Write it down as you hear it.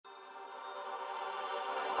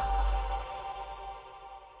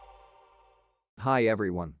Hi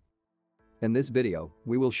everyone. In this video,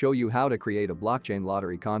 we will show you how to create a blockchain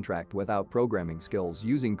lottery contract without programming skills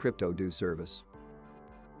using CryptoDo service.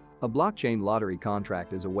 A blockchain lottery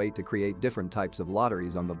contract is a way to create different types of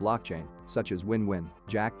lotteries on the blockchain, such as win-win,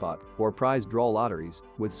 jackpot, or prize draw lotteries,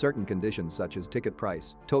 with certain conditions such as ticket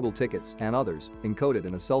price, total tickets, and others, encoded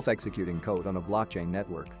in a self-executing code on a blockchain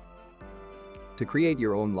network. To create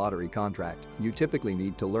your own lottery contract, you typically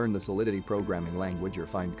need to learn the Solidity programming language or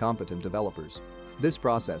find competent developers. This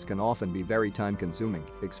process can often be very time-consuming,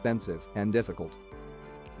 expensive, and difficult.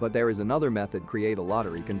 But there is another method: create a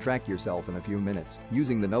lottery contract yourself in a few minutes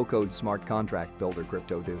using the no-code smart contract builder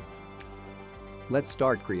CryptoDo. Let's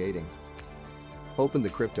start creating. Open the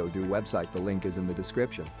CryptoDo website, the link is in the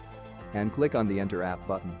description. And click on the Enter App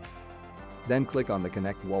button. Then click on the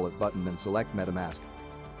Connect Wallet button and select MetaMask.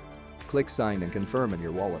 Click Sign and confirm in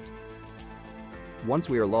your wallet. Once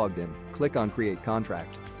we are logged in, click on Create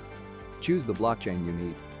Contract. Choose the blockchain you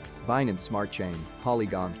need. Binance Smart Chain,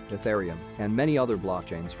 Polygon, Ethereum, and many other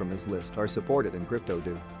blockchains from this list are supported in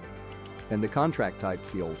CryptoDo. In the contract type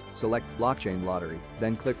field, select Blockchain Lottery,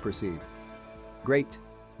 then click Proceed. Great!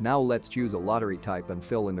 Now let's choose a lottery type and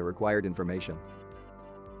fill in the required information.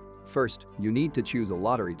 First, you need to choose a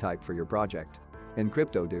lottery type for your project. In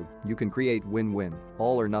CryptoDo, you can create win-win,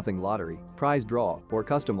 all-or-nothing lottery, prize draw, or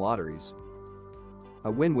custom lotteries.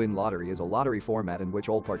 A win-win lottery is a lottery format in which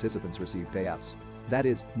all participants receive payouts. That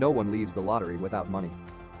is, no one leaves the lottery without money.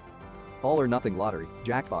 All-or-nothing lottery,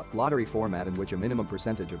 jackpot, lottery format in which a minimum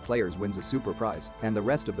percentage of players wins a super prize and the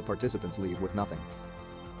rest of the participants leave with nothing.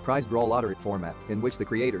 Prize draw lottery format, in which the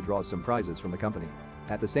creator draws some prizes from the company.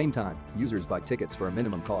 At the same time, users buy tickets for a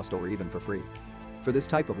minimum cost or even for free. For this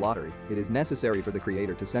type of lottery, it is necessary for the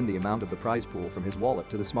creator to send the amount of the prize pool from his wallet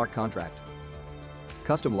to the smart contract.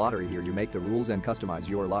 Custom lottery: here you make the rules and customize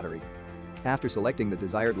your lottery. After selecting the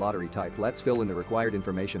desired lottery type, let's fill in the required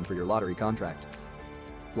information for your lottery contract.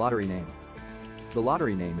 Lottery name. The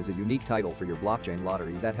lottery name is a unique title for your blockchain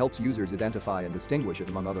lottery that helps users identify and distinguish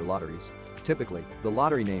it among other lotteries. Typically, the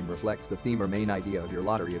lottery name reflects the theme or main idea of your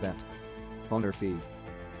lottery event. Owner fee.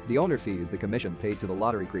 The owner fee is the commission paid to the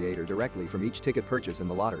lottery creator directly from each ticket purchase in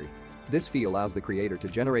the lottery. This fee allows the creator to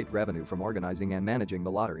generate revenue from organizing and managing the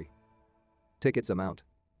lottery. Tickets amount.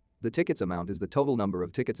 The tickets amount is the total number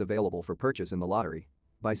of tickets available for purchase in the lottery.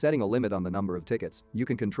 By setting a limit on the number of tickets, you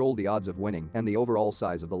can control the odds of winning and the overall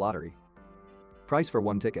size of the lottery. Price for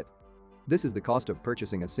one ticket. This is the cost of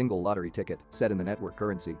purchasing a single lottery ticket, set in the network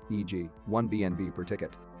currency, e.g., 1 BNB per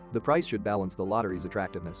ticket. The price should balance the lottery's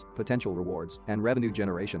attractiveness, potential rewards, and revenue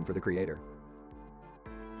generation for the creator.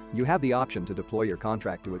 You have the option to deploy your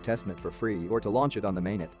contract to a testnet for free or to launch it on the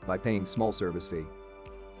mainnet by paying small service fee.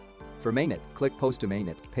 For mainnet, click Post to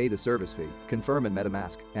mainnet, pay the service fee, confirm in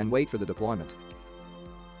MetaMask, and wait for the deployment.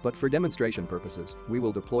 But for demonstration purposes, we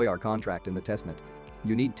will deploy our contract in the testnet.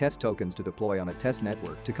 You need test tokens to deploy on a test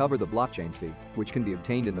network to cover the blockchain fee, which can be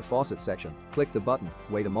obtained in the faucet section. Click the button,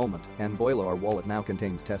 wait a moment, and voila, our wallet now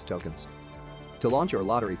contains test tokens. To launch your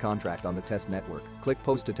lottery contract on the test network, click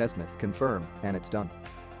Post to testnet, confirm, and it's done.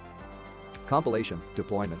 Compilation,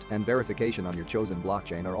 deployment, and verification on your chosen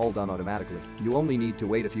blockchain are all done automatically. You only need to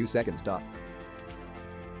wait a few seconds.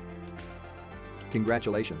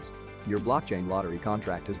 Congratulations! Your blockchain lottery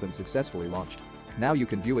contract has been successfully launched. Now you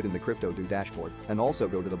can view it in the CryptoDo dashboard and also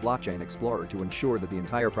go to the Blockchain Explorer to ensure that the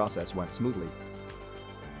entire process went smoothly.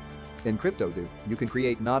 In CryptoDo, you can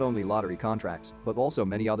create not only lottery contracts but also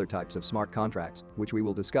many other types of smart contracts, which we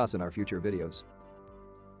will discuss in our future videos.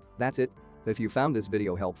 That's it. If you found this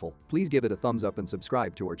video helpful, please give it a thumbs up and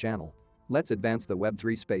subscribe to our channel. Let's advance the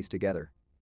Web3 space together.